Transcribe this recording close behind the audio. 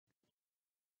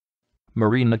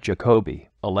Marina Jacobi,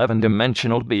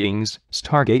 11-dimensional beings,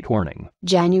 Stargate warning.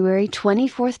 January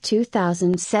 24th,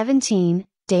 2017,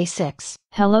 Day 6.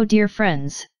 Hello dear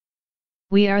friends.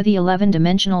 We are the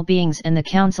 11-dimensional beings in the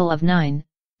Council of 9,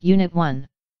 Unit 1.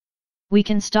 We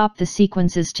can stop the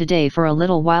sequences today for a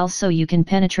little while so you can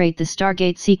penetrate the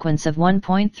Stargate sequence of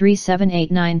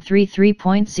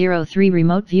 1.378933.03.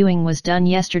 Remote viewing was done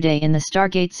yesterday in the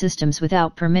Stargate systems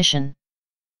without permission.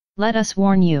 Let us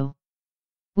warn you.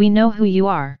 We know who you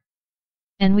are.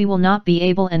 And we will not be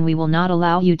able and we will not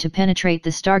allow you to penetrate the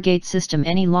Stargate system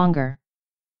any longer.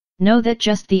 Know that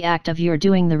just the act of your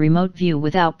doing the remote view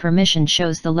without permission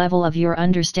shows the level of your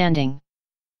understanding.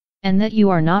 And that you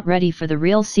are not ready for the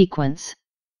real sequence.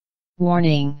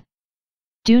 Warning.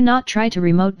 Do not try to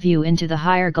remote view into the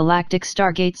Higher Galactic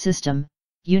Stargate system,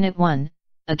 Unit 1,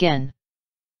 again.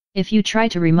 If you try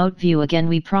to remote view again,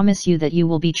 we promise you that you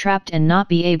will be trapped and not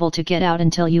be able to get out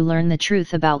until you learn the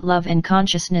truth about love and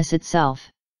consciousness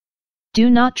itself. Do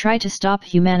not try to stop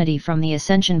humanity from the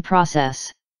ascension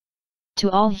process. To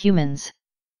all humans,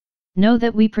 know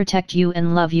that we protect you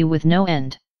and love you with no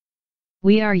end.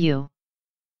 We are you.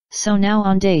 So now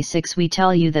on day 6 we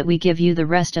tell you that we give you the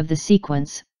rest of the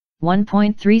sequence,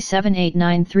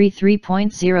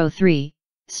 1.378933.03,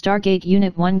 Stargate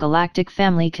Unit 1 Galactic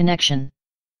Family Connection.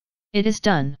 It is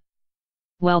done.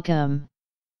 Welcome.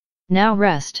 Now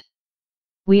rest.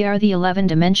 We are the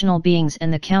 11-dimensional beings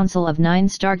in the Council of 9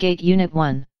 Stargate Unit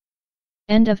 1.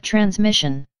 End of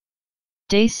transmission.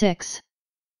 Day 6.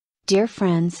 Dear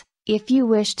friends, if you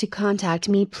wish to contact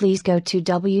me, please go to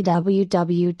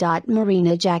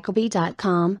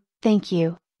www.marinajacobi.com. Thank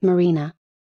you, Marina.